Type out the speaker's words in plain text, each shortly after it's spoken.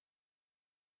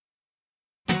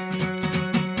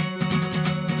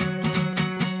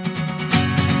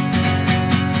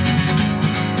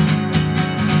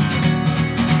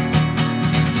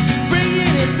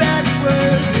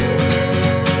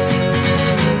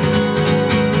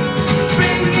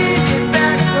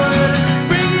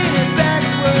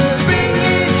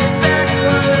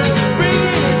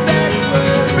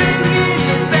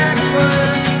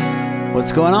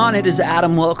What's going on? It is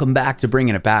Adam. Welcome back to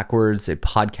Bringing It Backwards, a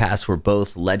podcast where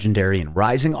both legendary and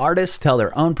rising artists tell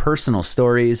their own personal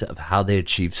stories of how they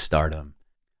achieved stardom.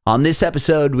 On this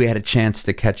episode, we had a chance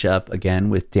to catch up again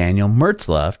with Daniel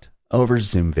Mertzlufft over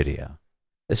Zoom video.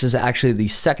 This is actually the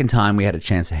second time we had a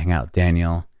chance to hang out with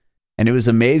Daniel, and it was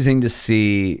amazing to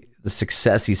see the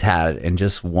success he's had in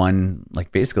just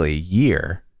basically a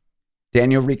year.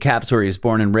 Daniel recaps where he was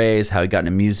born and raised, how he got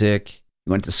into music. He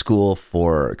went to school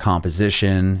for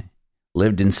composition,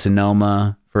 lived in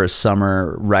Sonoma for a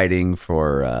summer writing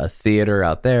for theater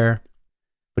out there.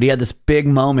 But he had this big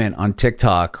moment on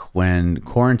TikTok when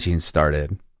quarantine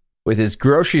started with his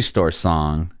grocery store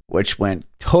song, which went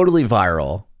totally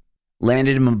viral,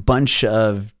 landed him a bunch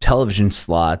of television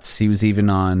slots. He was even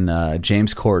on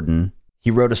James Corden. He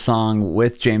wrote a song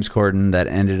with James Corden that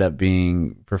ended up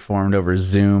being performed over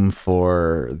Zoom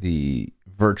for the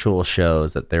virtual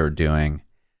shows that they were doing,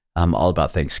 all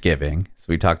about Thanksgiving. So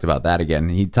we talked about that again.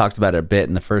 He talked about it a bit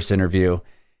in the first interview.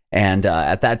 And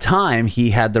at that time, he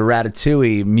had the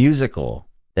Ratatouille musical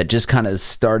that just kind of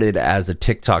started as a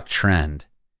TikTok trend.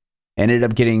 Ended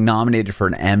up getting nominated for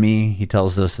an Emmy. He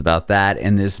tells us about that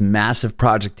and this massive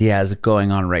project he has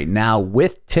going on right now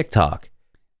with TikTok.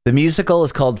 The musical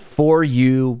is called For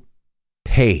You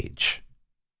Page.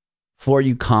 For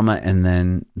You, comma, and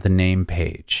then the name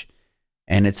Page.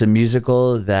 And it's a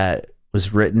musical that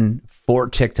was written for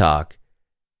TikTok.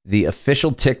 The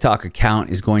official TikTok account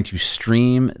is going to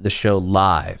stream the show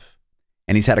live.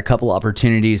 And he's had a couple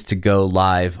opportunities to go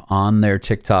live on their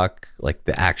TikTok, like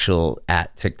the actual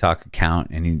 @TikTok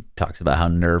account. And he talks about how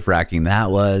nerve-wracking that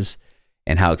was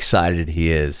and how excited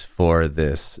he is for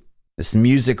this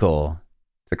musical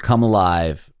to come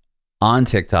alive on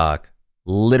TikTok,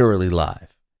 literally live.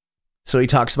 So he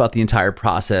talks about the entire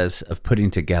process of putting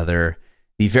together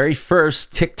the very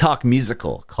first TikTok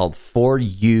musical called For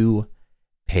You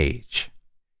Page.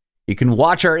 You can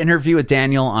watch our interview with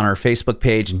Daniel on our Facebook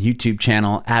page and YouTube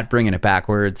channel @Bringing It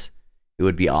Backwards. It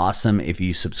would be awesome if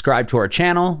you subscribe to our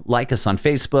channel, like us on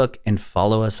Facebook, and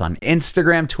follow us on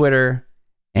Instagram, Twitter,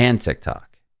 and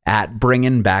TikTok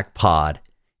 @BringingBackPod.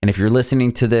 And if you're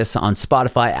listening to this on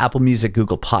Spotify, Apple Music,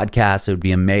 Google Podcasts, it would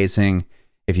be amazing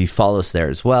if you follow us there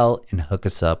as well and hook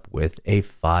us up with a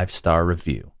 5-star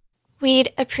review.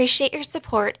 We'd appreciate your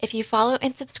support if you follow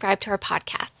and subscribe to our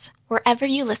podcast, wherever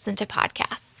you listen to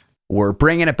podcasts. We're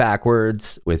Bringing It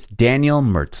Backwards with Daniel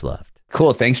Mertzlufft.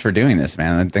 Cool. Thanks for doing this,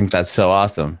 man. I think that's so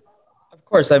awesome. Of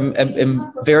course,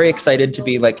 I'm very excited to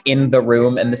be in the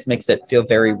room, and this makes it feel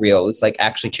very real. It's like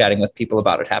actually chatting with people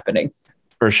about it happening.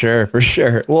 For sure.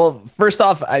 Well, first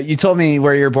off, you told me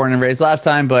where you were born and raised last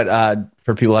time, but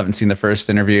for people who haven't seen the first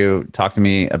interview, talk to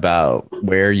me about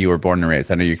where you were born and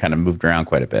raised. I know you kind of moved around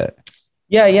quite a bit.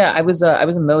 Yeah. I was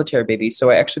a military baby, so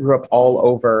I actually grew up all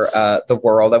over the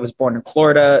world. I was born in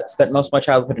Florida, spent most of my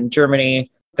childhood in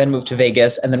Germany, then moved to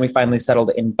Vegas, and then we finally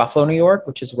settled in Buffalo, New York,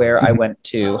 which is where I went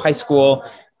to high school,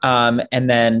 and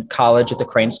then college at the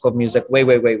Crane School of Music,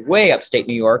 way upstate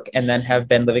New York, and then have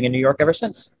been living in New York ever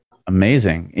since.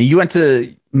 Amazing. You went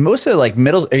to most of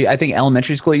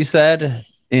elementary school, you said,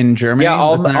 in Germany? Yeah,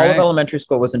 all of elementary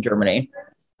school was in Germany.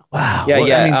 Wow.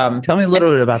 Yeah. Tell me a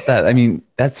little bit about that. I mean,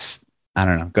 I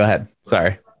don't know. Go ahead.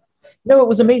 Sorry. No, it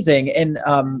was amazing. And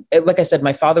like I said,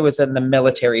 my father was in the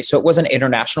military, so it was an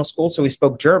international school. So we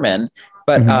spoke German,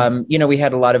 but, we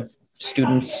had a lot of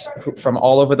students from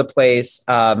all over the place.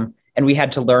 And we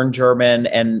had to learn German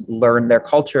and learn their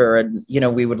culture. And,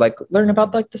 we would learn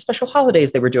about the special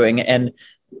holidays they were doing. And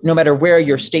no matter where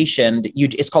you're stationed,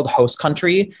 it's called host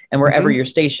country. And wherever you're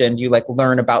stationed, you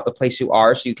learn about the place you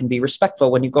are, so you can be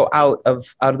respectful when you go out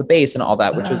of the base and all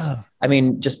that, which was,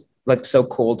 just so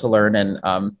cool to learn. And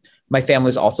my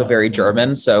family's also very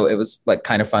German, so it was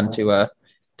kind of fun to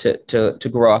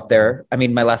grow up there. I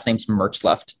mean, my last name's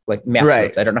Mertzlufft, Mertzlufft.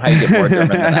 Right. I don't know how you get more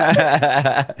German than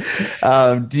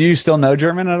that. Do you still know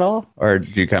German at all, or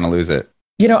do you kind of lose it?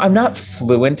 I'm not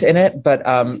fluent in it, but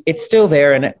it's still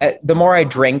there. And the more I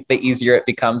drink, the easier it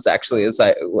becomes, actually, as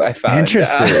I found.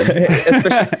 Interesting.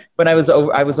 Especially when I was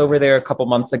over there a couple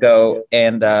months ago,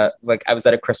 and I was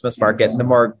at a Christmas market, and the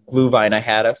more Glühwein I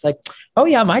had, I was like, oh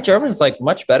yeah, my German is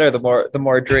much better the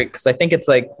more I drink. Because I think it's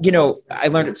I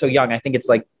learned it so young. I think it's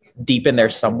deep in there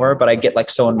somewhere, but I get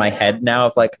so in my head now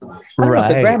of I don't know if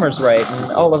the grammar's right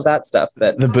and all of that stuff.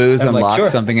 That the booze unlocks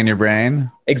something in your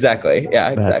brain. Exactly.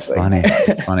 Yeah, exactly.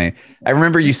 That's funny. I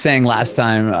remember you saying last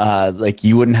time,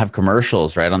 you wouldn't have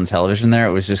commercials right on the television there.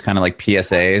 It was just kind of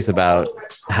PSAs about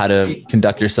how to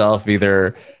conduct yourself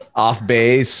either off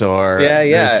base or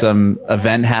there's some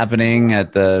event happening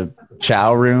at the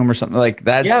chow room or something like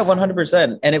that. Yeah,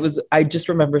 100%. And I just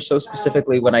remember so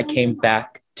specifically when I came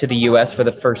back to the US for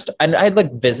the first, and I had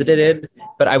like visited it,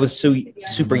 but I was so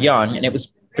super young, and it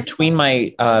was between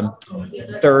my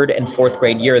third and fourth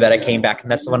grade year that I came back. And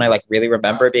that's when I like really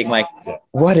remember being like,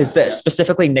 what is this?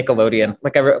 Specifically Nickelodeon.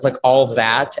 Like like all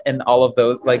that and all of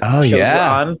those like shows were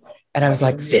on. And I was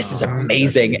like, this is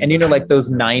amazing. And, like those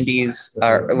 90s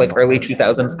or like early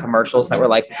 2000s commercials that were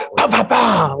like, bah, bah,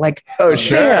 bah, like, oh,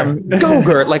 sure. Damn,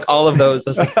 Go-Gurt, like all of those.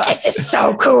 I was like, this is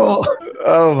so cool.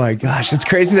 Oh, my gosh. It's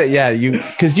crazy that,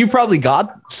 because you probably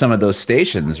got some of those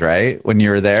stations, right? When you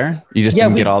were there. You just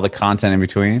didn't get all the content in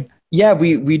between. Yeah,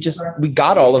 we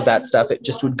got all of that stuff. It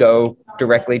just would go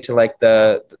directly to like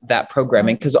that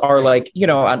programming, because our like,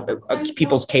 on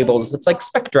people's cables, it's like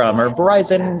Spectrum or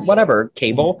Verizon, whatever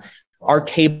cable. Our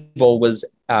cable was,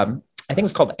 I think it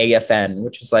was called AFN,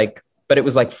 which is like, but it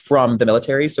was like from the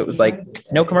military. So it was like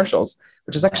no commercials,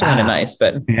 which is actually kind of nice,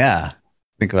 but yeah,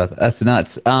 think about that. That's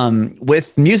nuts.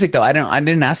 With music though, I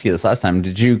didn't ask you this last time.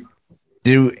 Did you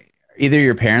do either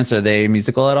your parents, are they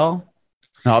musical at all?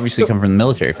 No, obviously come from the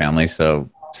military family. So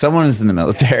someone is in the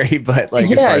military, but like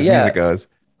as far as music goes.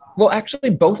 Well,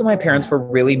 actually, both of my parents were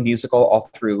really musical all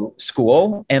through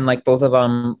school. And like both of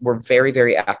them were very,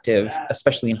 very active,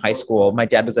 especially in high school. My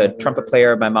dad was a trumpet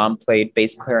player. My mom played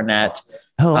bass clarinet.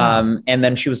 Oh, wow. And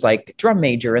then she was like drum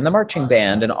major in the marching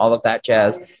band and all of that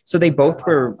jazz. So they both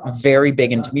were very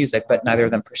big into music, but neither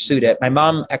of them pursued it. My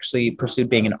mom actually pursued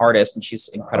being an artist, and she's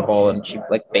incredible. And she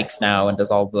like bakes now and does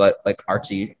all the like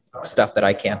artsy stuff that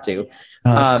I can't do.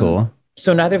 Oh, that's cool.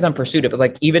 So neither of them pursued it, but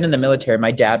like even in the military,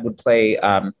 my dad would play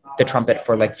the trumpet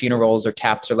for like funerals or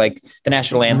taps or like the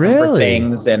national anthem for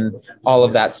things and all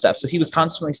of that stuff. So he was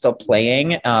constantly still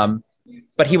playing,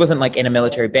 but he wasn't like in a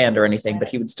military band or anything, but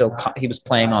he was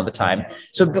playing all the time.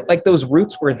 So like those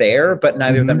roots were there, but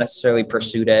neither of them necessarily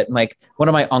pursued it. And like one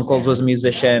of my uncles was a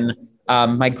musician.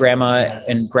 My grandma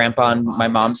and grandpa on my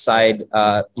mom's side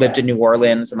lived in New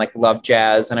Orleans and like loved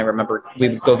jazz. And I remember we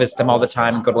would go visit them all the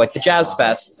time and go to like the jazz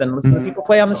fests and listen to people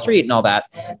play on the street and all that.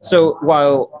 So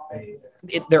while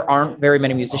there aren't very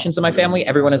many musicians in my family,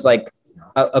 everyone is like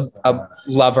a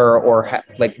lover or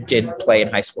like did play in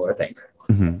high school or things.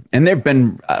 Mm-hmm. And they've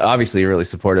been obviously really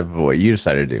supportive of what you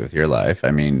decided to do with your life.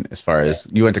 I mean, as far as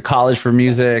you went to college for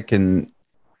music, and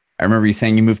I remember you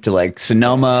saying you moved to like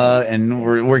Sonoma and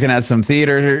we're working at some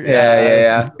theater,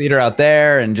 theater out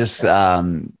there, and just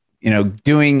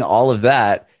doing all of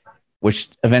that, which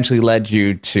eventually led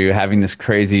you to having this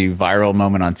crazy viral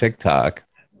moment on TikTok.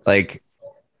 Like,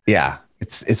 yeah.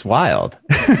 It's wild.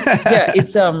 Yeah,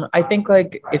 it's I think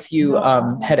like if you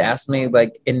had asked me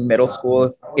like in middle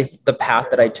school if the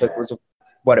path that I took was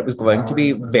what it was going to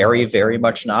be, very, very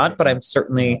much not. But I'm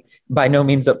certainly by no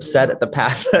means upset at the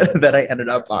path that I ended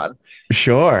up on.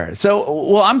 Sure. So,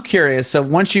 well, I'm curious. So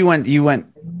once you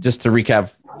went just to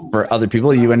recap for other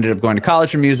people, you ended up going to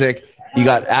college for music. You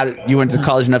went to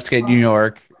college in upstate New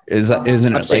York. Isn't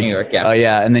it upstate New York? Yeah. Oh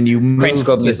yeah. And then you Crane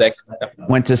School of Music.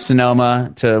 Went to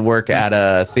Sonoma to work at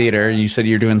a theater. You said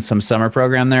you're doing some summer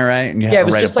program there, right? And you had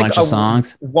to write a bunch of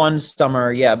songs. One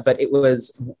summer, yeah. But it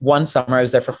was one summer. I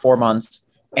was there for 4 months,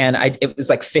 and it was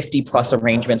like 50 plus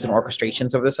arrangements and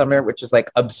orchestrations over the summer, which is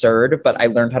like absurd. But I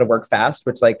learned how to work fast,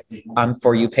 which like on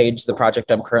For You page, the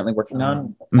project I'm currently working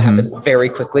on, happened very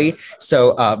quickly.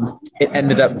 So it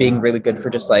ended up being really good for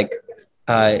just like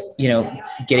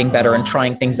getting better and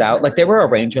trying things out. Like there were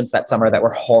arrangements that summer that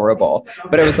were horrible,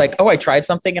 but it was like, oh, I tried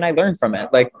something and I learned from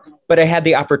it. Like, but I had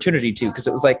the opportunity to, because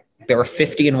it was like, there were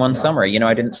 50 in one summer.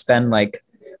 I didn't spend like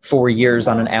 4 years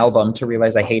on an album to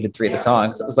realize I hated 3 of the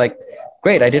songs. It was like,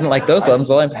 great, I didn't like those ones.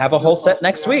 Well, I have a whole set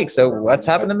next week. So what's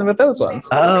happening with those ones?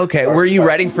 Oh, okay. Were you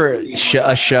writing for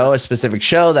a specific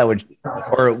show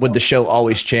or would the show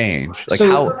always change? Like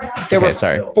so there were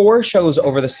 4 shows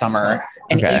over the summer,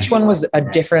 and each one was a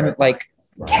different like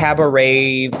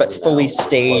cabaret but fully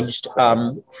staged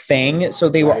thing. So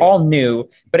they were all new,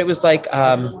 but it was like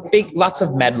lots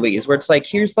of medleys where it's like,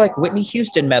 here's like Whitney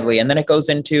Houston medley, and then it goes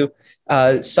into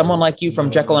Someone Like You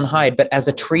from Jekyll and Hyde, but as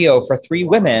a trio for 3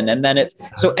 women. And then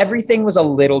so everything was a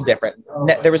little different.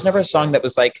 There was never a song that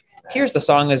was like, here's the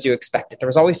song as you expect it. There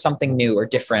was always something new or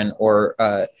different or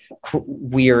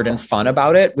weird and fun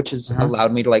about it, which has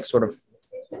allowed me to like sort of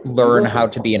learn how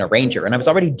to be an arranger. And I was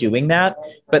already doing that,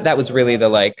 but that was really the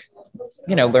like,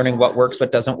 learning what works, what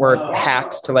doesn't work,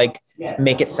 hacks to like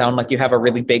make it sound like you have a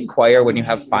really big choir when you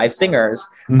have 5 singers,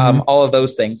 all of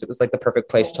those things. It was like the perfect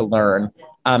place to learn.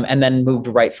 And then moved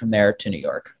right from there to New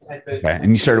York. Okay.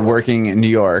 And you started working in New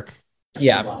York.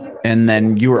 Yeah. And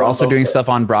then you were also doing stuff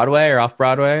on Broadway or off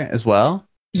Broadway as well?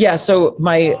 Yeah. So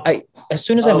as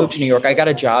soon as I moved to New York, I got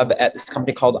a job at this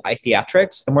company called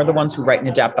iTheatrics, and we're the ones who write and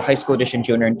adapt the high school edition,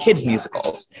 junior, and kids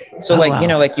musicals. So, Oh, like,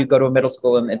 wow. like you go to a middle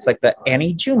school and it's like the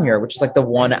Annie Junior, which is like the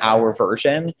 1 hour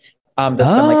version that's been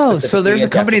like Oh, so specifically there's a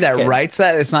company adapted to that kids. writes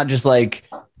that. It's not just like,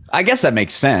 I guess that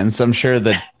makes sense. I'm sure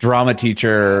the drama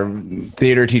teacher,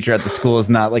 theater teacher at the school is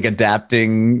not like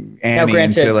adapting Now, Annie into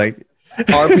granted, like,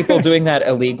 are people doing that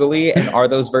illegally, and are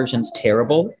those versions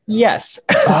terrible? Yes.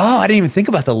 oh, I didn't even think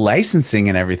about the licensing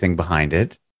and everything behind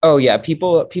it. Oh yeah,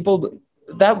 people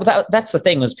that's the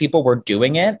thing, was people were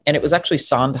doing it, and it was actually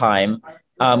Sondheim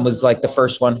was like the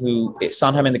first one who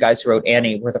Sondheim and the guys who wrote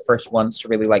Annie were the first ones to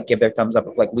really like give their thumbs up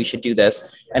of like, we should do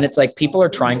this. And it's like, people are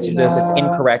trying to do this. It's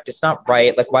incorrect. It's not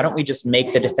right. Like, why don't we just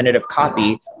make the definitive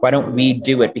copy? Why don't we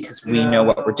do it because we know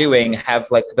what we're doing?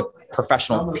 Have like the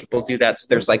professional people do that. So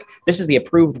there's like, this is the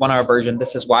approved 1 hour version.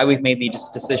 This is why we've made these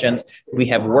decisions. We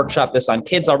have workshopped this on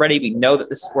kids already. We know that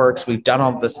this works. We've done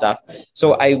all of this stuff.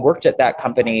 So I worked at that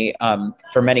company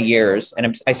for many years,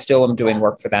 and I still am doing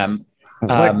work for them.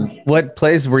 What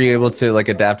plays were you able to like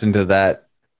adapt into that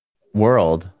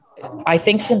world? I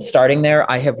think since starting there,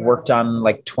 I have worked on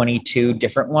like 22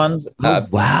 different ones. Oh,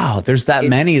 wow. There's that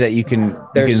many that you can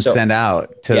send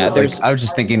out to. Yeah, like, I was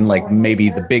just thinking like maybe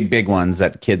the big ones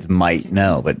that kids might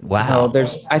know, but wow. No,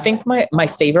 I think my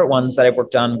favorite ones that I've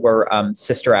worked on were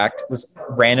Sister Act was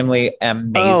randomly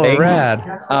amazing.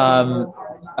 Oh,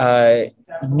 rad.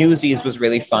 Newsies was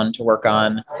really fun to work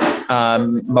on.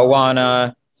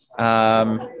 Moana.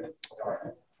 I'm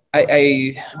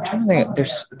trying to think.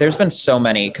 There's been so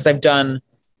many, because I've done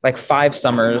like 5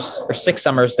 summers or 6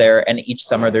 summers there, and each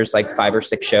summer there's like 5 or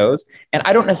 6 shows, and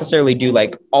I don't necessarily do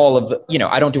like all of the,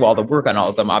 I don't do all the work on all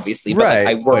of them, obviously, but right,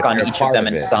 like, I work but on each of them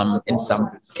in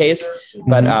some case.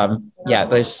 But yeah,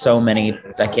 there's so many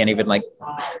I can't even like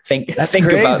think crazy.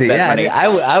 about that many.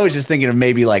 I was just thinking of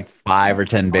maybe like 5 or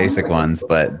 10 basic ones,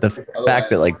 but the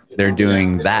fact that like they're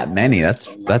doing that many, that's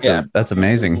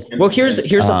amazing. Well, here's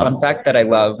a fun fact that I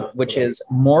love, which is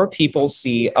more people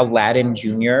see Aladdin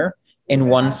Jr. in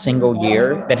one single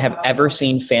year than have ever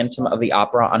seen Phantom of the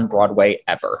Opera on Broadway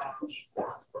ever.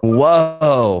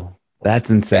 Whoa,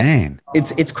 that's insane.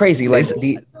 It's crazy. Like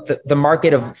the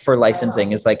market for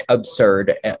licensing is like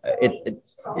absurd.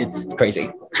 It's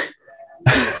crazy.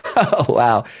 Oh,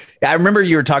 wow. Yeah, I remember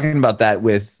you were talking about that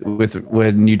with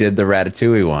when you did the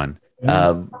Ratatouille one.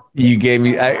 You gave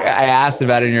me, I asked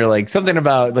about it, and you're like, something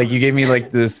about like, you gave me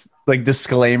like this like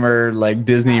disclaimer, like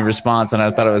Disney response, and I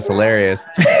thought it was hilarious.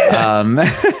 But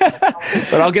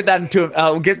I'll get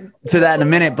to that in a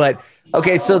minute. But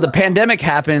okay, so the pandemic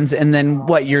happens, and then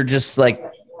what? You're just like,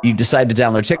 you decide to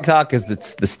download TikTok because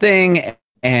it's this thing,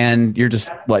 and you're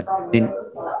just what?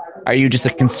 Are you just a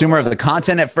consumer of the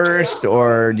content at first,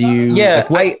 or do you? Yeah,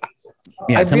 like,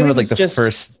 I tell really me like the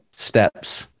first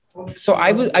steps. So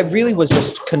I really was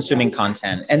just consuming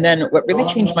content, and then what really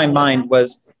changed my mind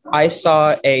was I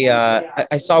saw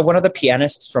one of the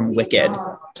pianists from Wicked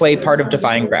play part of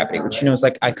Defying Gravity, which is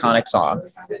like iconic song,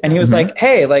 and he was like,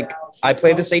 "Hey, like I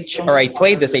played this 8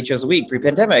 shows a week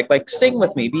pre-pandemic. Like, sing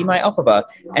with me, be my Elphaba."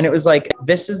 And it was like,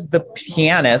 this is the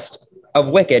pianist of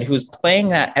Wicked who's playing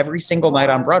that every single night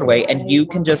on Broadway, and you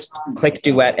can just click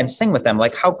duet and sing with them.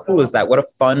 Like, how cool is that? What a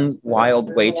fun,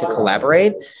 wild way to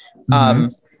collaborate.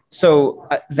 So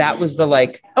that was the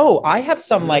like, oh, I have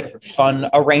some like fun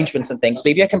arrangements and things.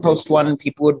 Maybe I can post one and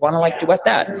people would want to like duet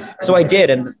that. So I did.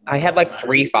 And I had like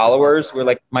 3 followers who were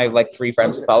like my like 3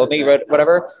 friends who followed me,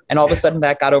 whatever. And all of a sudden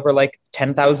that got over like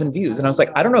 10,000 views. And I was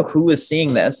like, I don't know who is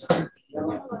seeing this,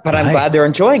 but I'm glad they're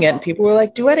enjoying it. And people were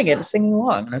like duetting it and singing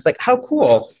along. And I was like, how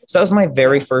cool. So that was my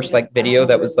very first like video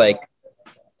that was like,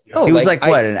 oh, it was like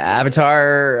what, an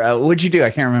avatar? What'd you do? I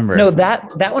can't remember. No,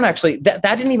 that one actually, that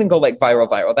didn't even go like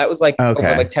viral. That was like over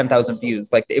like 10,000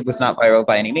 views. Like, it was not viral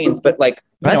by any means, but like,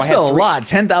 that's still a lot.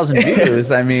 10,000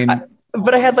 views. I mean,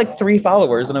 but I had like 3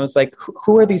 followers, and I was like,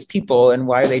 who are these people and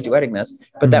why are they duetting this?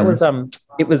 But that was,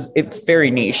 it's very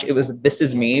niche. It was This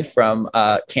Is Me from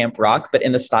Camp Rock, but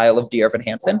in the style of Dear Evan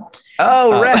Hansen.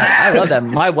 Oh, right. I love that.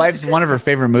 My wife's, one of her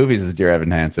favorite movies is Dear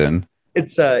Evan Hansen.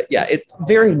 It's it's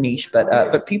very niche,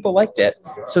 but people liked it.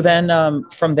 So then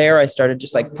from there, I started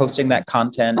just like posting that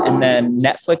content, and then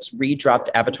Netflix redropped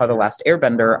Avatar: The Last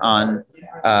Airbender on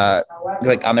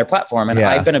like on their platform, and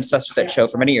I've been obsessed with that show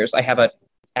for many years. I have a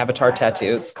Avatar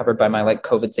tattoo. It's covered by my like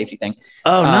COVID safety thing.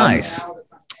 Oh, nice.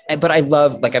 But I've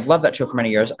loved that show for many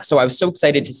years. So I was so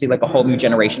excited to see like a whole new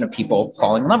generation of people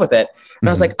falling in love with it. And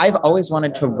I was like, I've always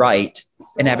wanted to write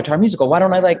an Avatar musical. Why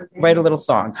don't I like write a little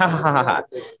song? Ha ha ha ha ha.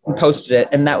 And posted it.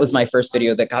 And that was my first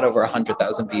video that got over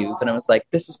 100,000 views. And I was like,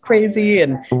 this is crazy.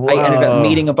 And I ended up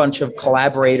meeting a bunch of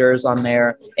collaborators on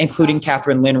there, including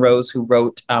Catherine Lynn Rose, who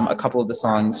wrote a couple of the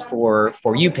songs for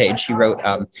You Page. She wrote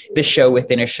this show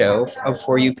within a show of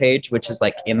For You Page, which is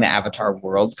like in the Avatar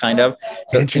world kind of.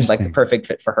 So it seemed like the perfect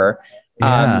fit for her.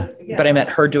 Yeah. But I met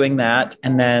her doing that,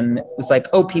 and then it was like,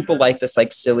 oh, people like this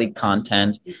like silly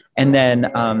content. And then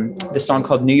the song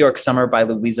called New York Summer by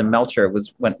Louisa Melcher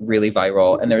went really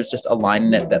viral, and there was just a line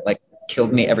in it that like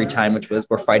killed me every time, which was,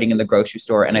 we're fighting in the grocery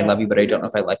store and I love you but I don't know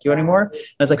if I like you anymore. And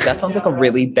I was like, that sounds like a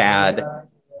really bad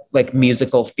like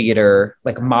musical theater,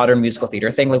 like modern musical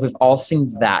theater thing. Like we've all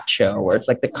seen that show where it's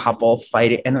like the couple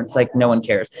fighting and it's like no one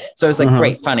cares. So I was like,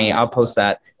 great, funny, I'll post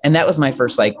that. And that was my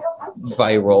first like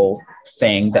viral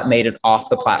thing that made it off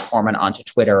the platform and onto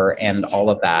Twitter and all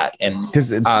of that. And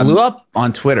because it blew up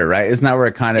on Twitter, right? Isn't that where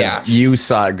it kind of you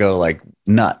saw it go like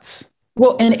nuts?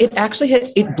 Well, and it actually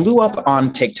it blew up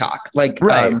on TikTok, like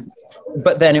right.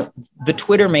 But then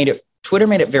Twitter made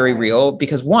it very real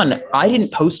because one, I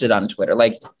didn't post it on Twitter.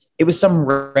 Like it was some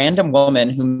random woman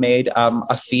who made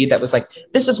a feed that was like,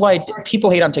 this is why people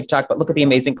hate on TikTok, but look at the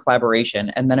amazing collaboration.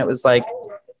 And then it was like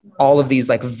all of these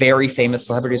like very famous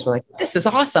celebrities were like, this is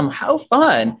awesome. How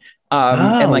fun.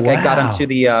 And like, wow. I got onto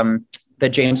the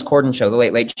James Corden show, the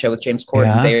Late Late Show with James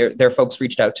Corden. Yeah. Their folks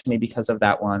reached out to me because of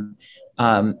that one.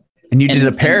 And you did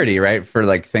a parody, right, for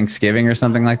like Thanksgiving or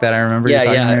something like that. I remember you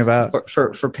talking to me about.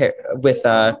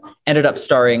 Ended up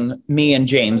starring me and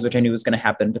James, which I knew was going to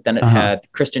happen, but then it had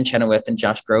Kristen Chenoweth and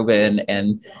Josh Groban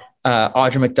and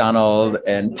Audra McDonald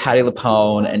and Patti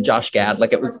LuPone and Josh Gad.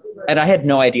 Like it was, and I had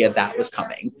no idea that was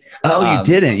coming. Oh, you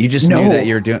didn't? You just knew that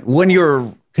you were doing when you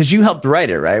were. Because you helped write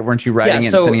it, right? Weren't you writing it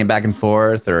and sending it back and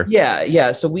forth? Or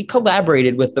yeah. So we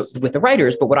collaborated with the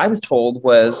writers, but what I was told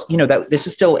was, that this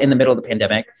was still in the middle of the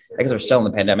pandemic. I guess we're still in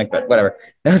the pandemic, but whatever.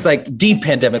 It was like deep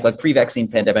pandemic, like pre-vaccine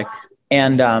pandemic.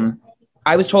 And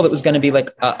I was told it was going to be like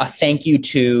a thank you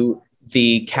to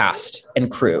the cast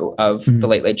and crew of the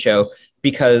Late Late Show,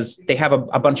 because they have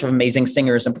a bunch of amazing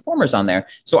singers and performers on there.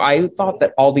 So I thought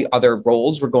that all the other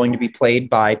roles were going to be played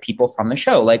by people from the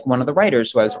show, like one of the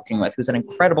writers who I was working with, who's an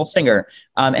incredible singer.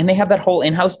 And they have that whole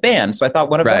in-house band. So I thought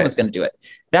one of them was going to do it.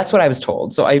 That's what I was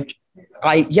told. So I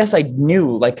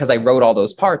knew, like, because I wrote all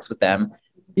those parts with them,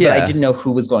 but I didn't know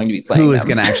who was going to be playing Who was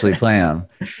going to actually play them.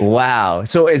 Wow.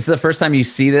 So it's the first time you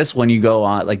see this when you go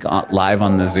on live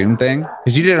on the Zoom thing?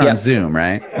 Because you did it on Zoom,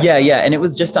 right? Yeah. And it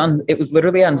was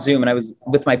literally on Zoom. And I was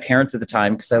with my parents at the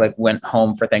time because I like went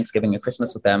home for Thanksgiving and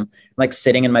Christmas with them, like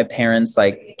sitting in my parents'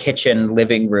 like kitchen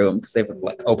living room because they have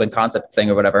like open concept thing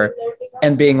or whatever,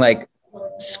 and being like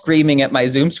screaming at my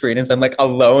Zoom screen as I'm like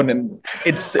alone, and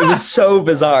it was so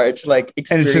bizarre to like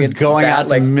experience. And it's just going out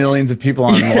to millions of people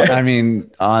on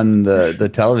on the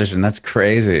television. That's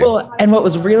crazy. Well, and what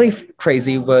was really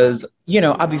crazy was,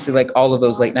 obviously like all of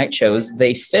those late night shows,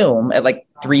 they film at like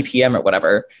 3 p.m. or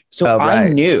whatever. So I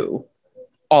knew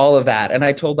all of that, and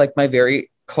I told like my very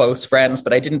close friends,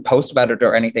 but I didn't post about it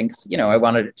or anything because I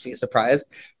wanted it to be a surprise.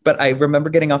 But I remember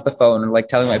getting off the phone and like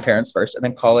telling my parents first, and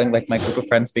then calling like my group of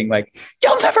friends being like,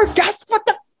 you'll never guess what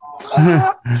the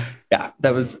yeah,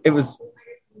 it was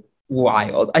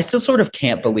wild. I still sort of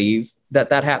can't believe that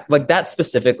happened. Like that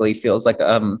specifically feels like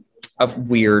a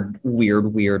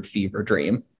weird fever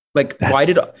dream. Like why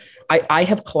did I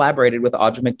have collaborated with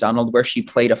Audra McDonald where she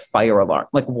played a fire alarm?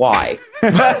 Like why?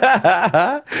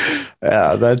 Yeah,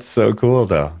 that's so cool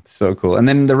though. So cool. And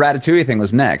then the Ratatouille thing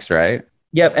was next, right?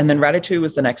 Yep. And then Ratatouille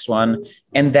was the next one.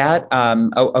 And that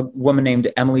a woman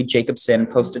named Emily Jacobson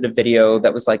posted a video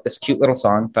that was like this cute little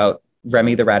song about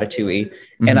Remy the Ratatouille.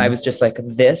 And I was just like,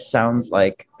 this sounds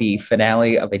like the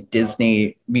finale of a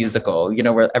Disney musical,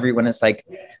 where everyone is like,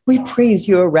 we praise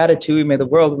you, Ratatouille, may the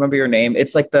world remember your name.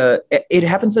 It's like it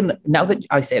happens now that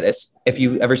I say this, if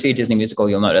you ever see a Disney musical,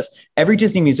 you'll notice every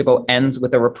Disney musical ends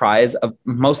with a reprise of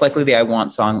most likely the I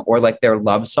Want song, or like their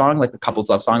love song, like the couple's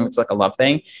love song. It's like a love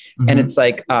thing. And it's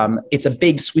like, it's a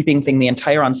big sweeping thing. The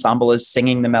entire ensemble is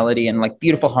singing the melody and like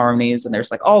beautiful harmonies. And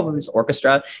there's like all of this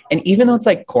orchestra. And even though it's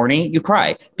like corny, you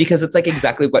cry because it's like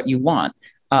exactly what you want.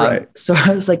 So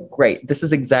I was like, great, this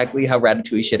is exactly how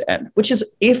Ratatouille should end, which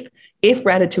is if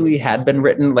Ratatouille had been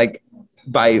written like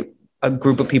by a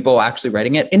group of people actually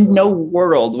writing it, in no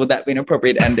world would that be an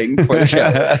appropriate ending for the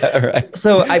show. Right.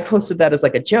 So I posted that as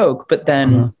like a joke, but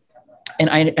then, and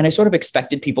I sort of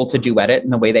expected people to duet it in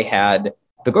the way they had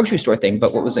the grocery store thing.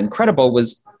 But what was incredible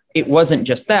was it wasn't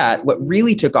just that. What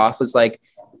really took off was like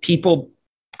people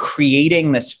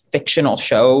creating this fictional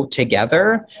show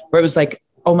together where it was like,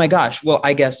 oh my gosh, well,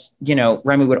 I guess,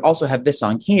 Remy would also have this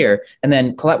song here. And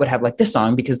then Colette would have like this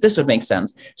song because this would make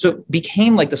sense. So it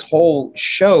became like this whole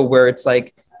show where it's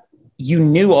like, you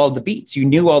knew all the beats, you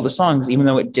knew all the songs, even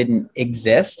though it didn't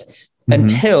exist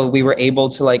until we were able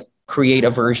to like create a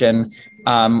version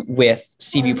with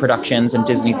Seaview Productions and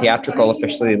Disney Theatrical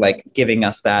officially like giving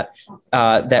us that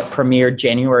premiered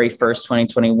January 1st,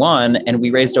 2021. And we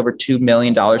raised over $2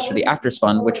 million for the Actors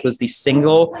Fund, which was the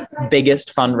single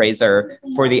biggest fundraiser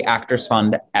for the Actors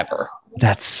Fund ever.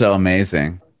 That's so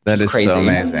amazing. That is crazy. So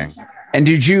amazing. And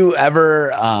did you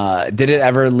ever, did it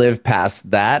ever live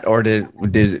past that, or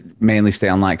did it mainly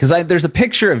stay online? Because there's a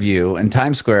picture of you in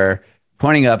Times Square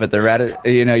pointing up at the,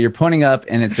 you're pointing up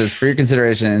and it says for your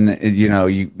consideration, and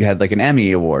you had like an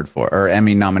Emmy award or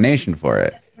Emmy nomination for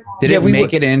it. Did it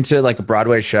make it into like a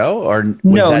Broadway show, or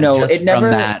was no, just it never,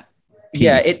 from that piece?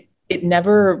 Yeah, it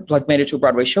never like made it to a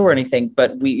Broadway show or anything,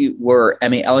 but we were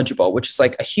Emmy eligible, which is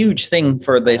like a huge thing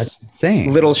for this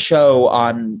little show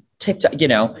on TikTok,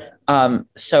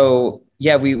 so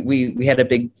yeah, we had a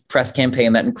big press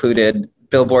campaign that included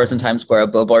billboards in Times Square,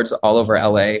 billboards all over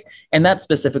LA. And that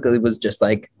specifically was just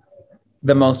like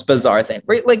the most bizarre thing,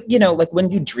 right? Like, like when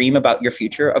you dream about your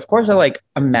future, of course I like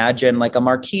imagine like a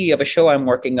marquee of a show I'm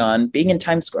working on being in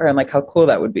Times Square and like how cool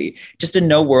that would be. Just in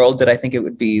no world did I think it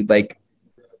would be like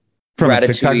from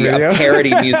Ratatouille, a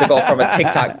parody musical from a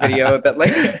TikTok video that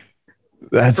like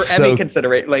that's for Emmy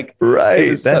considerate, like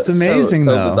right. That's amazing.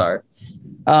 So bizarre.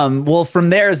 Well, from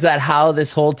there, is that how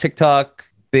this whole TikTok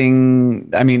thing,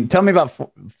 I mean, tell me about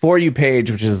For You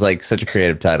page, which is like such a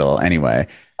creative title anyway.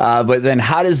 But then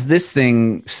how does this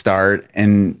thing start?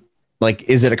 And like,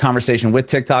 is it a conversation with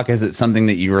TikTok? Is it something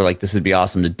that you were like, this would be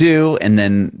awesome to do, and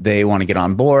then they want to get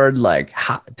on board? Like,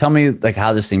 tell me like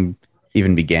how this thing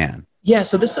even began. Yeah,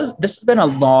 so this has been a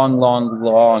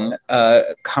long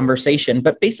conversation.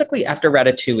 But basically, after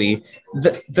Ratatouille,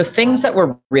 the things that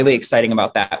were really exciting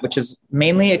about that, which is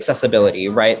mainly accessibility,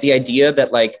 right? The idea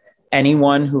that like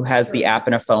anyone who has the app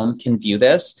and a phone can view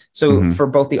this. So for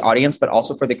both the audience, but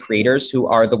also for the creators who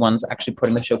are the ones actually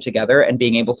putting the show together and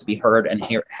being able to be heard and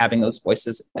having those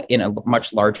voices in a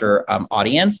much larger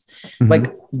audience. Like,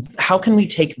 how can we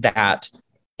take that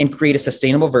and create a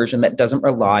sustainable version that doesn't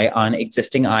rely on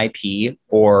existing IP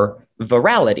or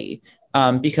virality?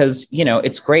 Because,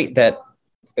 it's great that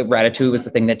Ratatouille was the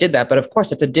thing that did that, but of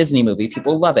course it's a Disney movie.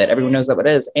 People love it. Everyone knows what it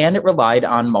is. And it relied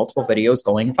on multiple videos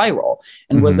going viral.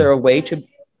 And was there a way to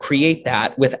create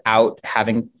that without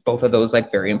having both of those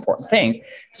like very important things?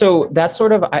 So that's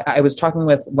sort of, I was talking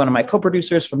with one of my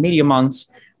co-producers from Media Monks,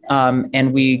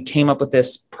 and we came up with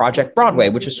this Project Broadway,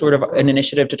 which is sort of an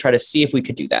initiative to try to see if we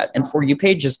could do that. And For You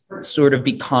page has sort of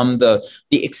become the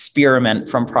experiment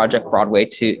from Project Broadway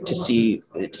to see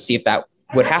if that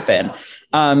would happen.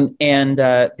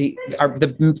 The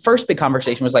first big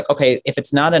conversation was like, okay, if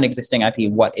it's not an existing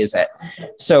IP, what is it?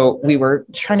 So we were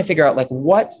trying to figure out like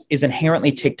what is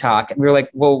inherently TikTok. And we were like,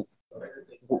 well,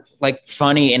 like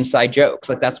funny inside jokes.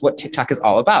 Like that's what TikTok is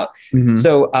all about.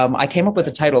 So I came up with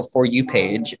the title For You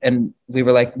page, and we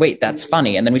were like, wait, that's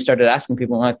funny. And then we started asking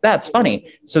people like, that's funny.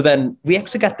 So then we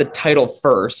actually got the title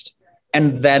first,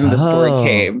 and then the story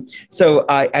came. So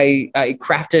I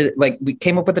crafted, like, we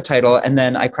came up with the title, and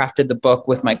then I crafted the book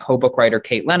with my co-book writer,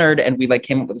 Kate Leonard. And we like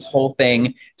came up with this whole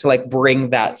thing to like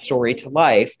bring that story to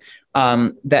life.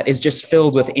 That is just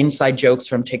filled with inside jokes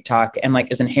from TikTok and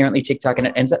like is inherently TikTok. And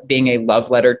it ends up being a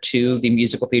love letter to the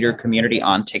musical theater community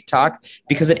on TikTok,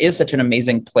 because it is such an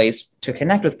amazing place to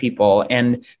connect with people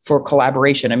and for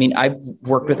collaboration. I mean, I've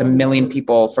worked with a million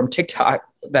people from TikTok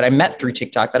that I met through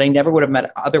TikTok that I never would have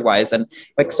met otherwise. And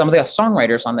like some of the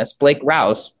songwriters on this, Blake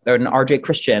Rouse and RJ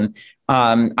Christian,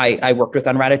 I worked with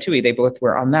on Ratatouille. They both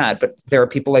were on that. But there are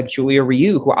people like Julia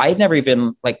Ryu, who I've never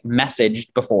even like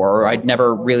messaged before, or I'd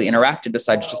never really interacted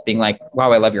besides just being like,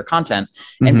 wow, I love your content.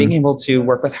 And being able to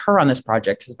work with her on this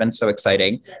project has been so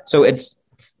exciting. So it's,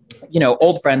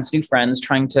 old friends, new friends,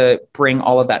 trying to bring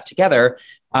all of that together.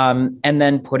 And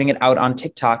then putting it out on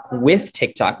TikTok with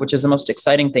TikTok, which is the most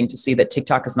exciting thing to see, that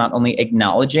TikTok is not only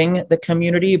acknowledging the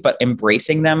community, but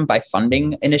embracing them by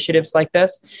funding initiatives like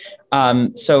this.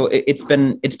 So it's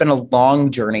been a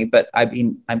long journey, but I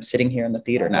mean, I'm sitting here in the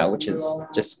theater now, which is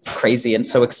just crazy and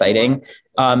so exciting.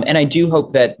 And I do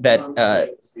hope that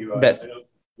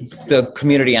the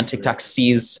community on TikTok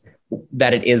sees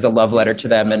that it is a love letter to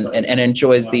them and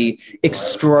enjoys the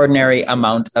extraordinary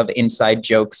amount of inside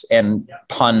jokes and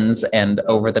puns and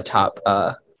over the top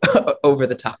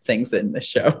things in this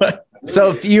show. So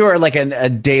if you are like a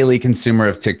daily consumer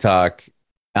of TikTok,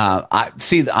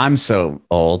 I'm so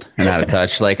old and out of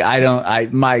touch. Like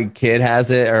my kid has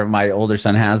it, or my older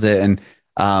son has it. And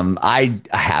I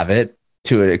have it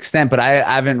to an extent, but I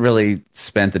haven't really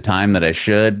spent the time that I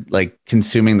should, like,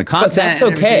 consuming the content. But that's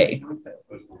okay.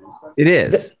 It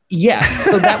is. Yes.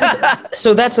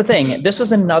 So that's the thing. This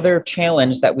was another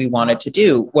challenge that we wanted to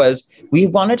do, was we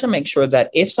wanted to make sure that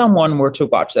if someone were to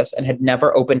watch this and had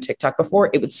never opened TikTok before,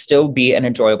 it would still be an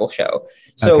enjoyable show.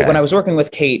 So when I was working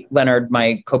with Kate Leonard,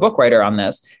 my co-book writer on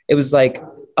this, it was like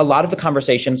a lot of the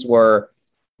conversations were,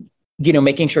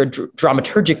 making sure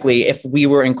dramaturgically, if we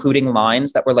were including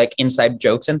lines that were like inside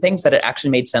jokes and things, that it actually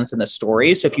made sense in the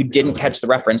story. So if you didn't catch the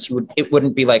reference, it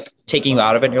wouldn't be like taking you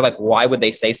out of it. And you're like, why would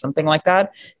they say something like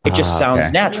that? It just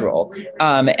sounds natural.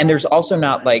 And there's also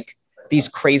not like these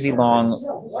crazy long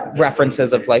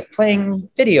references of like playing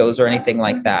videos or anything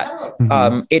like that.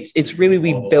 It's really,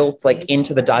 we built like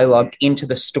into the dialogue, into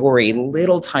the story,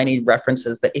 little tiny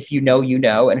references that if you know,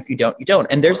 and if you don't, you don't.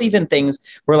 And there's even things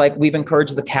where like we've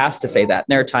encouraged the cast to say that.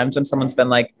 And there are times when someone's been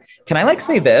like, can I like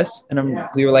say this? And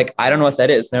we were like, I don't know what that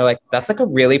is. And they're like, that's like a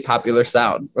really popular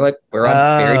sound. We're like, we're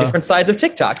on very different sides of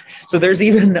TikToks. So there's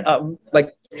even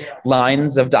like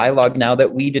lines of dialogue now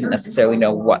that we didn't necessarily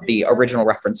know what the original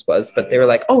reference was, but they were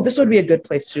like, oh, this would be a good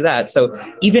place to do that. So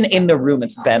even in the room,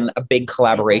 it's been a big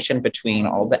collaboration between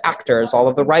all the actors, all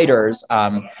of the writers,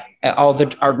 our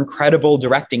incredible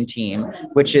directing team,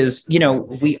 which is,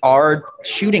 we are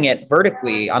shooting it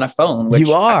vertically on a phone. Which,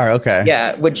 you are? Okay.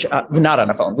 Yeah, which not on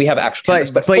a phone. We have actual cameras,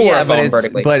 but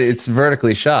vertically. But it's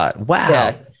vertically shot. Wow.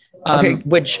 Yeah.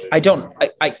 Which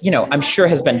I'm sure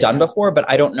has been done before, but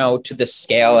I don't know to the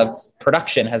scale of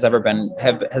production has ever been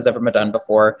done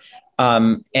before.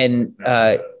 So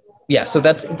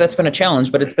that's been a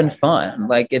challenge, but it's been fun.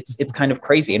 Like it's kind of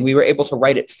crazy. And we were able to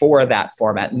write it for that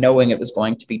format, knowing it was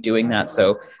going to be doing that.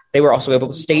 So they were also able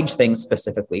to stage things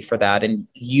specifically for that and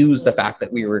use the fact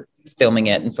that we were filming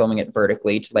it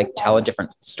vertically to like tell a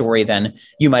different story than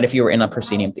you might if you were in a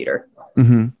proscenium theater.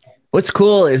 Mm-hmm. What's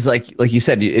cool is like you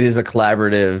said, it is a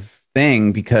collaborative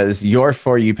thing because your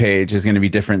For You page is going to be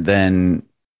different than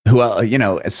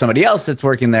somebody else that's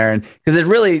working there. And because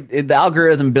the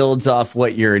algorithm builds off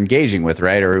what you're engaging with,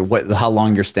 right? Or how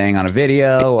long you're staying on a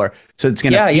video, so it's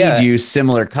going to feed you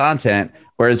similar content.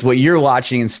 Whereas what you're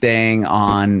watching and staying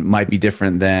on might be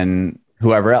different than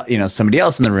whoever else, somebody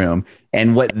else in the room.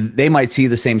 And what they might see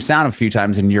the same sound a few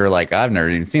times. And you're like, I've never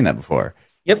even seen that before.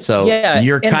 Yep. So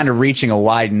you're kind of reaching a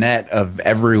wide net of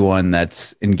everyone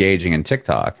that's engaging in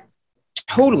TikTok.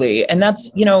 Totally. And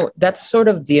that's sort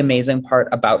of the amazing part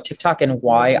about TikTok and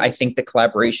why I think the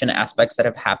collaboration aspects that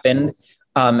have happened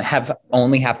have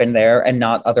only happened there and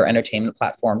not other entertainment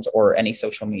platforms or any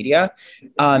social media.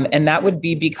 And that would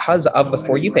be because of the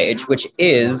For You page, which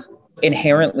is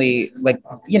inherently like,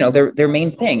 their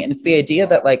main thing. And it's the idea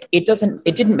that like, it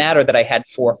didn't matter that I had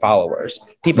 4 followers.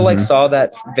 People like saw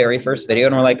that very first video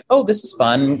and were like, oh, this is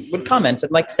fun, would comment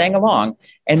and like sang along.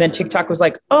 And then TikTok was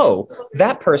like, oh,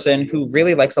 that person who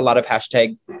really likes a lot of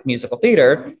hashtag musical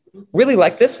theater really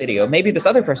liked this video. Maybe this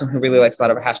other person who really likes a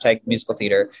lot of hashtag musical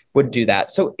theater would do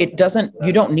that. So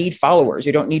you don't need followers.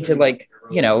 You don't need to like,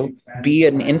 be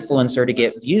an influencer to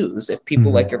get views. If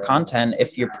people like your content,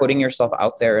 if you're putting yourself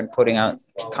out there and putting out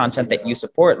content that you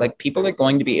support, like people are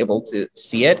going to be able to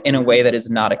see it in a way that is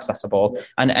not accessible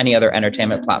on any other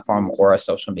entertainment platform or a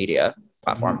social media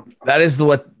platform. That is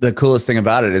what the coolest thing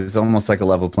about it is. It's almost like a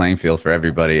level playing field for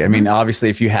everybody. I mean, obviously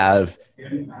if you have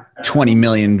 20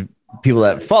 million people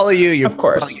that follow you, you're of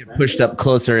course pushed up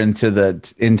closer into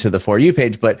the For You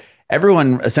page, but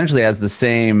everyone essentially has the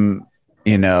same,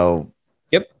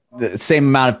 the same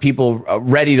amount of people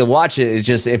ready to watch it. It's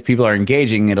just if people are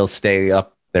engaging, it'll stay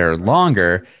up there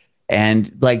longer. And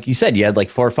like you said, you had like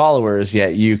 4 followers,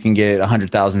 yet you can get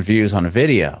 100,000 views on a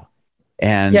video.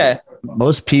 And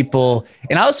most people,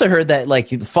 and I also heard that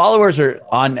like followers are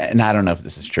on, and I don't know if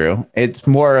this is true. It's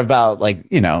more about like,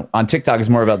 on TikTok is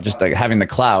more about just like having the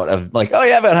clout of like, oh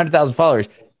yeah, I have 100,000 followers.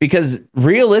 Because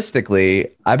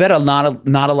realistically, I bet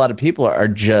not a lot of people are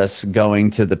just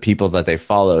going to the people that they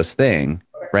follow's thing.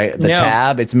 Right. The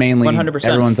tab, it's mainly 100%.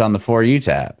 Everyone's on the For You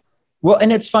tab. Well,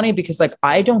 and it's funny because like,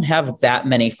 I don't have that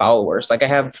many followers. Like I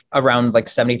have around like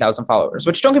 70,000 followers,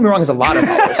 which don't get me wrong is a lot of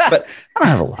followers, but I don't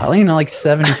have a lot, like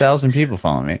 70,000 people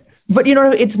follow me. But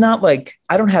it's not like,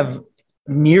 I don't have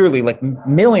nearly like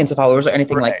millions of followers or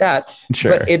anything like that.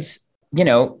 Sure. But it's,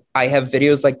 I have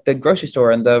videos like the grocery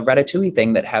store and the Ratatouille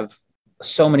thing that have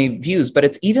so many views, but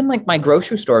it's even like my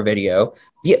grocery store video.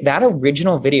 That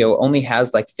original video only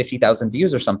has like 50,000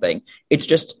 views or something. It's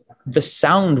just the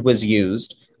sound was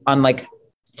used on like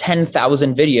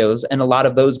 10,000 videos, and a lot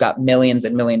of those got millions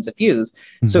and millions of views.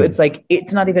 So it's like,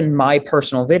 it's not even my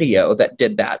personal video that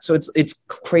did that. So it's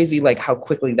crazy, like how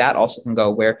quickly that also can go,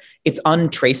 where it's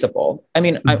untraceable. I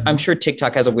mean, I'm sure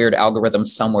TikTok has a weird algorithm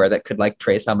somewhere that could like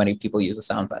trace how many people use a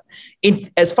sound, but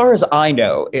as far as I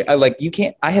know,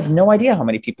 I have no idea how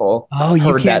many people you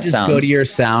heard can't that just sound. go to your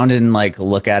sound and like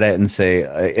look at it and say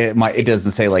it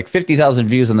doesn't say like 50,000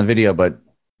 views on the video, but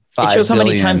it shows how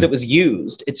many billion. times it was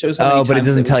used. It shows how many times but it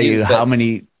doesn't tell you used, how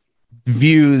many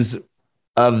views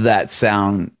of that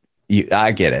sound.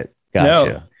 I get it.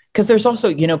 Gotcha. No, because there's also,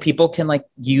 you know, people can like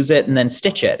use it and then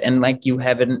stitch it, and like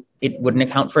it wouldn't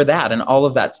account for that, and all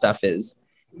of that stuff is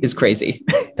crazy.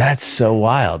 That's so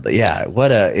wild. Yeah,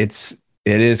 it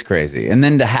is crazy. And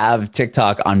then to have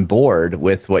TikTok on board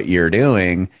with what you're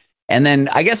doing, and then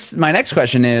I guess my next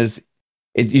question is,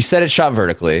 you said it shot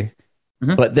vertically,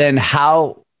 but then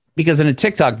how? Because in a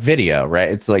TikTok video, right,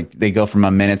 it's like they go from a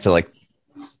minute to like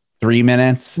 3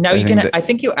 minutes. Now I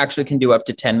think you actually can do up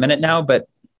to 10-minute now, but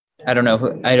I don't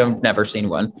know. I've never seen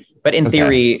one, but in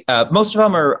theory, most of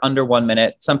them are under 1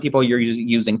 minute. Some people you're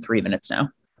using 3 minutes now.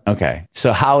 Okay.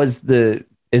 So how is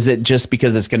it just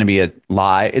because it's going to be a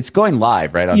live? It's going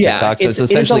live, right? On TikTok. So it's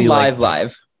essentially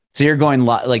live. So you're going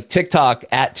live, like TikTok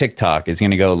is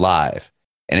going to go live,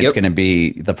 and it's going to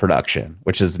be the production,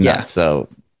 which is nuts. Yeah. So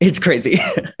it's crazy.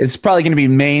 It's probably going to be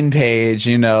main page,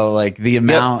 you know, like the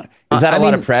amount. Is that a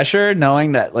lot of pressure,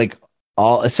 knowing that like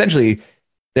essentially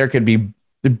there could be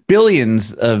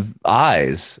billions of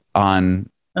eyes on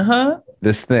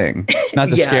this thing? Not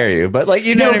to scare you, but like,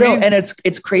 you know what I mean? And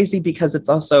it's crazy because it's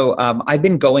also, I've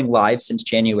been going live since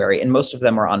January, and most of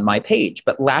them are on my page.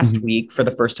 But last week, for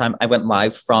the first time, I went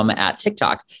live from at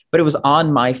TikTok, but it was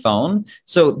on my phone.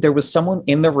 So there was someone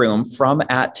in the room from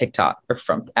at TikTok, or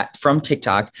from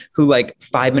TikTok, who like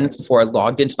 5 minutes before I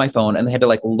logged into my phone, and they had to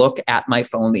like look at my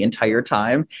phone the entire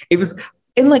time. It was,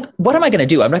 and like, what am I going to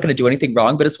do? I'm not going to do anything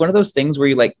wrong, but it's one of those things where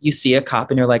you see a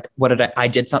cop and you're like, what did I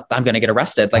did something, I'm going to get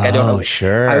arrested. Like, I don't know.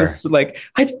 Sure. I was like,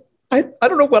 I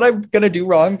don't know what I'm going to do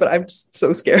wrong, but I'm just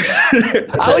so scared. I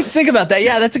always think about that.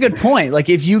 Yeah, that's a good point. Like,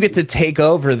 if you get to take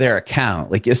over their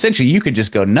account, like essentially you could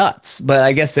just go nuts. But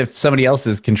I guess if somebody else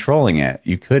is controlling it,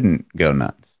 you couldn't go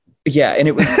nuts. Yeah. And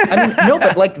it was, I mean, no,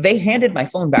 but like they handed my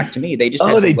phone back to me. They just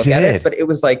had to look at it, but it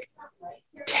was like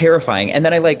terrifying. And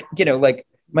then I like, you know, like,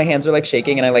 my hands are like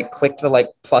shaking, and I like clicked the like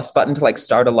plus button to like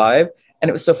start a live. And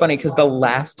it was so funny because the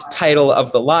last title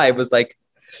of the live was like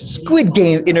Squid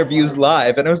Game interviews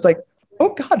live. And I was like,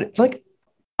 oh God, like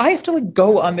I have to like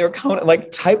go on their account and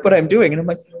like type what I'm doing. And I'm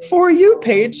like, For You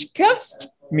page guest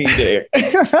meeting.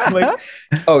 Like,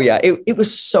 oh yeah, it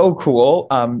was so cool.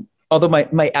 Although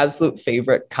my absolute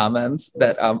favorite comments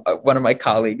that one of my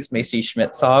colleagues, Macy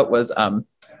Schmidt, saw was, and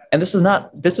this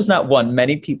was not one.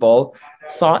 Many people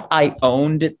thought I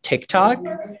owned TikTok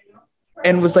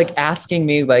and was like asking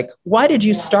me like, why did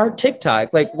you start TikTok?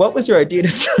 Like, what was your idea to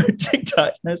start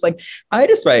TikTok? And I was like, I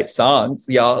just write songs,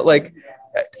 y'all. Like,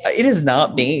 it is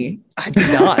not me. I do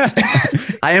not.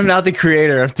 I am not the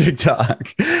creator of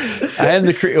TikTok. I am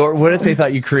or what if they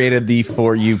thought you created the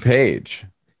For You page?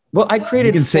 Well, I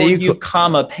created For You,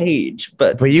 comma page,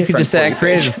 but you could just say I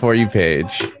created a For You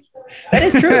page. That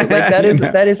is true. Like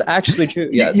that is actually true.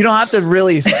 Yes. You don't have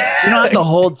to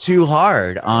hold too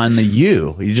hard on the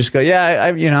you. You just go, yeah,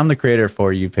 I'm the creator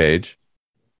For You page.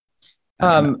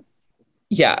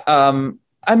 Yeah.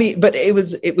 I mean, but it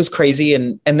was crazy.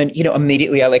 And then, you know,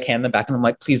 immediately I like hand them back and I'm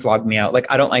like, please log me out. Like,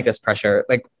 I don't like this pressure.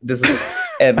 Like this is,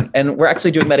 and we're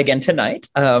actually doing that again tonight.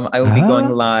 I will be going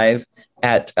live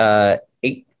at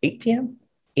 8 p.m.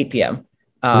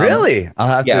 Really? I'll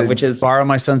have to borrow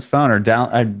my son's phone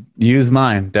or use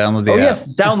mine. Download the app.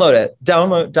 Yes, download it.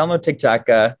 Download TikTok.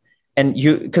 And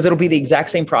because it'll be the exact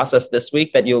same process this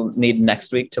week that you'll need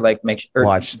next week to like make sure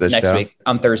watch the next show. Week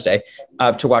on Thursday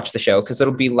to watch the show, because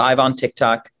it'll be live on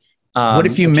TikTok. What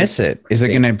if you miss it? Is it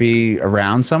going to be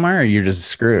around somewhere, or you're just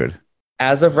screwed?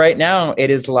 As of right now,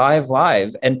 it is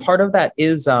live, and part of that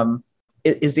is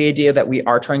the idea that we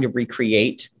are trying to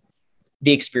recreate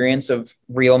the experience of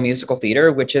real musical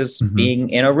theater, which is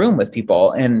being in a room with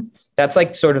people. And that's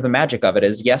like sort of the magic of it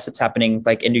is, yes, it's happening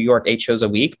like in New York, 8 shows a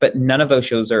week, but none of those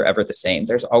shows are ever the same.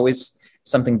 There's always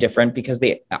something different because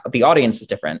the audience is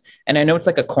different. And I know it's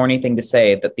like a corny thing to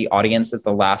say that the audience is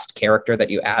the last character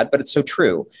that you add, but it's so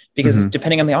true because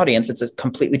depending on the audience, it's a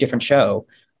completely different show.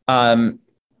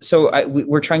 So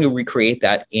we're trying to recreate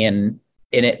that in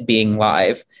it being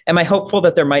live. Am I hopeful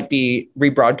that there might be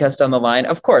rebroadcast down the line?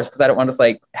 Of course, because I don't want to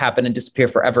like happen and disappear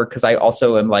forever. Because I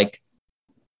also am like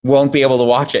won't be able to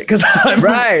watch it because I'm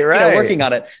Right. working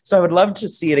on it. So I would love to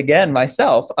see it again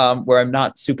myself, where I'm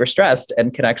not super stressed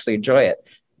and can actually enjoy it.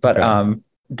 But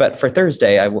but for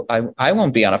Thursday, I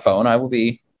won't be on a phone. I will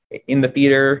be in the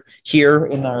theater here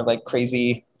in our like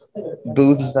crazy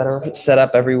booths that are set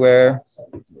up everywhere,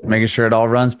 Making sure it all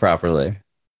runs properly.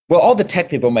 well, all the tech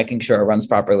people making sure it runs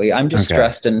properly. I'm just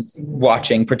stressed and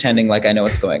watching, pretending like I know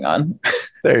what's going on.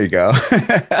 There you go.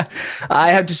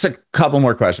 I have just a couple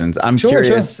more questions. I'm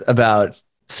curious about,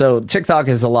 so TikTok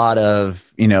is a lot of,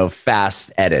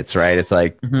 fast edits, right? It's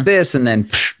like this, and then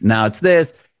now it's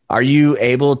this. Are you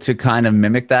able to kind of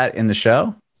mimic that in the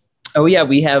show? Oh yeah,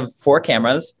 we have 4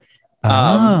 cameras.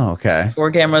 Okay.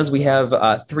 4 cameras. We have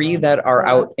 3 that are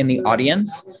out in the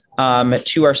audience.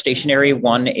 2 are stationary.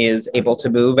 1 is able to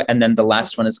move. And then the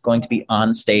last one is going to be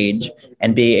on stage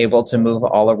and be able to move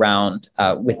all around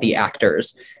with the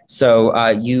actors. So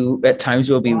you at times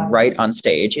will be right on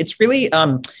stage. It's really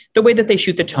the way that they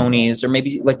shoot the Tonys or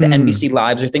maybe like the NBC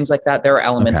Lives or things like that. There are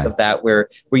elements of that where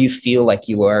you feel like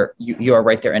you are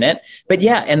right there in it. But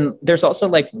yeah, and there's also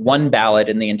like 1 ballad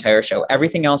in the entire show.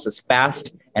 Everything else is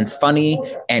fast and funny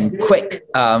and quick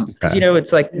because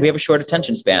it's like we have a short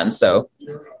attention span. So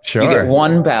you get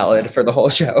 1 ballad for the whole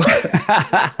show.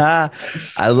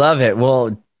 I love it.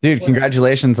 Well, dude,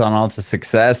 congratulations on all the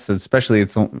success. Especially,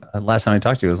 it's last time I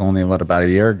talked to you was only about a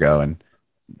year ago, and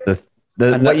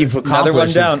what you've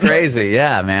accomplished is crazy.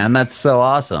 Yeah, man, that's so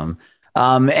awesome.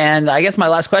 And I guess my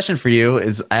last question for you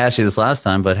is, I asked you this last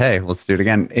time, but hey, let's do it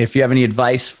again. If you have any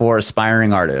advice for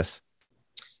aspiring artists.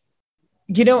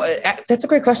 That's a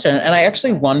great question. And I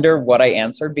actually wonder what I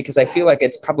answered because I feel like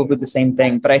it's probably the same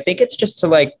thing, but I think it's just to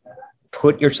like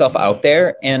put yourself out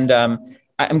there. And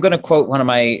I'm going to quote one of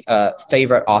my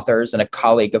favorite authors and a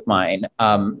colleague of mine,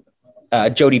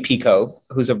 Jodi Picoult,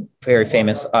 who's a very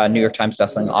famous New York Times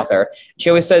bestselling author. She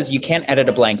always says, you can't edit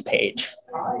a blank page.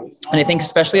 And I think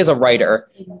especially as a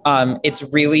writer, it's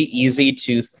really easy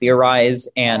to theorize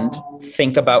and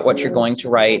think about what you're going to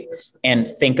write and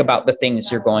think about the things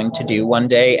you're going to do one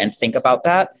day and think about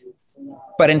that.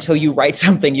 But until you write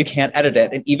something, you can't edit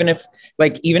it. And even if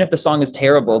the song is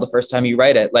terrible the first time you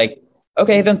write it, like,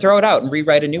 okay, then throw it out and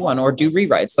rewrite a new one or do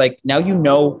rewrites. Like now you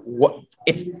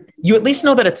at least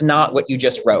know that it's not what you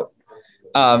just wrote.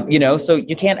 So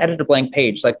you can't edit a blank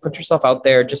page. Like put yourself out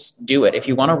there, just do it. If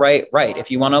you want to write. If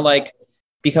you want to like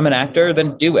become an actor,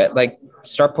 then do it. Like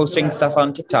start posting stuff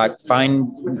on TikTok,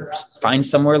 find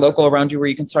somewhere local around you where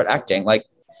you can start acting. Like,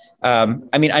 I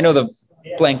know the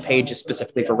blank page is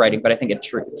specifically for writing, but I think it's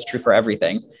true for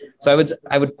everything. So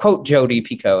I would quote Jodi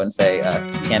Picoult and say,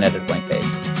 you can't edit a blank page.